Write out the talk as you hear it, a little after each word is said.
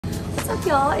up,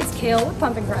 y'all? It's Kale with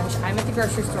Pump&Crunch. I'm at the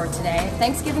grocery store today.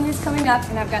 Thanksgiving is coming up,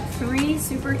 and I've got 3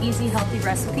 super easy, healthy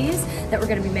recipes that we're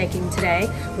gonna be making today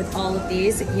with all of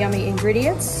these yummy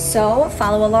ingredients. So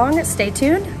follow along, stay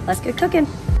tuned, let's get cooking.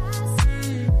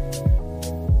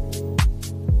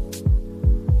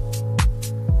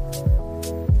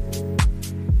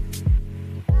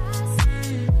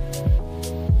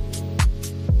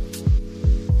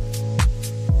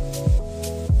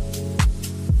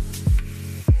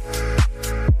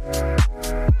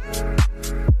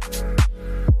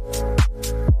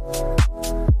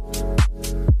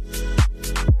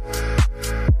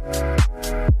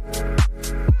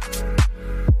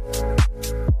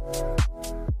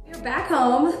 Back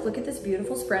home, look at this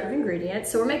beautiful spread of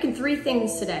ingredients. So we're making 3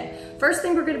 things today. First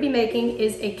thing we're gonna be making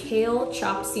is a kale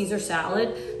chopped Caesar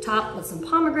salad, topped with some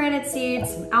pomegranate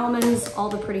seeds, some almonds, all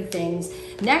the pretty things.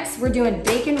 Next, we're doing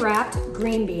bacon wrapped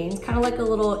green beans, kind of like a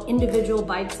little individual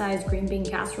bite-sized green bean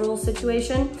casserole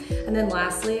situation. And then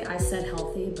lastly, I said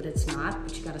healthy, but it's not,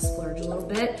 but you gotta splurge a little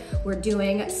bit. We're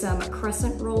doing some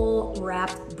crescent roll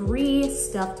wrapped brie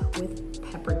stuffed with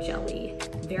pepper jelly.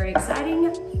 Very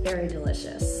exciting, very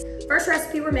delicious. First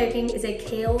recipe we're making is a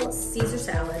kale Caesar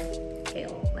salad.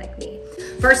 Kale, like me.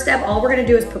 First step, all we're gonna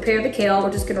do is prepare the kale.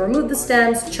 We're just gonna remove the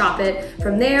stems, chop it.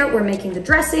 From there, we're making the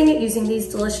dressing using these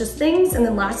delicious things. And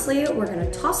then lastly, we're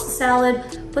gonna toss the salad,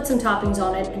 put some toppings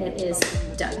on it, and it is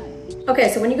done.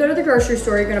 Okay, so when you go to the grocery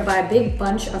store, you're gonna buy a big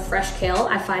bunch of fresh kale.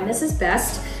 I find this is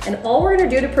best. And all we're gonna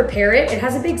do to prepare it, it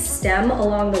has a big stem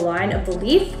along the line of the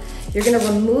leaf. You're gonna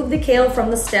remove the kale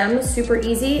from the stem, super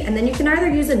easy, and then you can either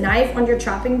use a knife on your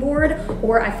chopping board,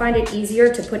 or I find it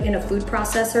easier to put in a food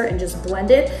processor and just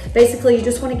blend it. Basically, you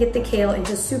just wanna get the kale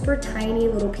into super tiny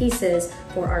little pieces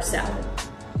for our salad.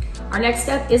 Our next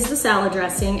step is the salad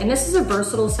dressing, and this is a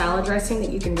versatile salad dressing that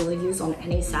you can really use on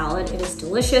any salad. It is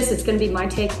delicious. It's gonna be my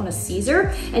take on a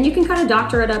Caesar, and you can kind of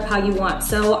doctor it up how you want.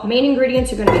 So main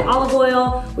ingredients are gonna be olive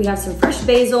oil, we have some fresh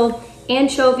basil,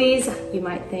 anchovies. You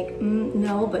might think,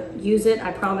 no, but use it,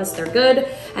 I promise they're good.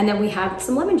 And then we have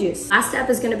some lemon juice. Last step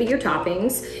is gonna be your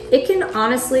toppings. It can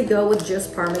honestly go with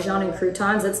just parmesan and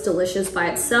croutons. That's delicious by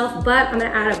itself, but I'm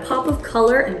gonna add a pop of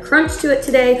color and crunch to it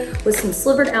today with some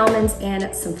slivered almonds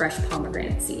and some fresh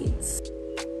pomegranate seeds.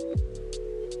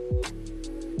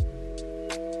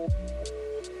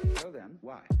 So then,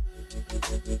 why?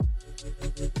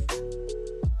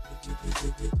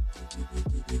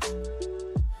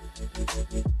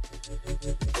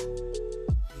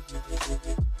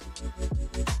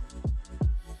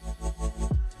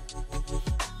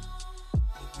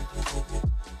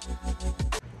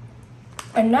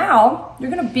 And now you're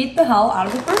gonna beat the hell out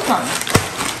of the croutons.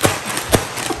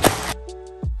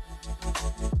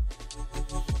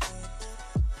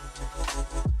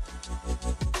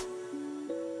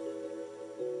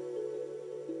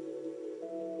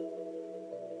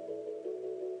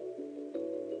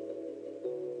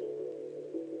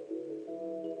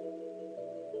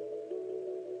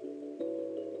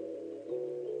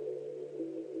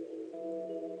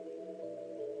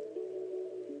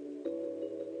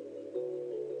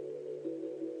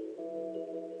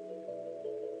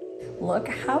 Look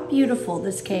how beautiful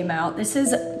this came out. This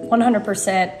is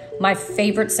 100% my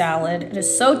favorite salad. It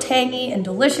is so tangy and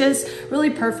delicious, really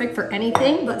perfect for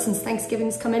anything, but since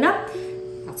Thanksgiving's coming up,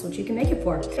 that's what you can make it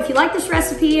for. If you like this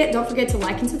recipe, don't forget to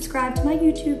like and subscribe to my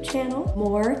YouTube channel.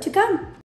 More to come.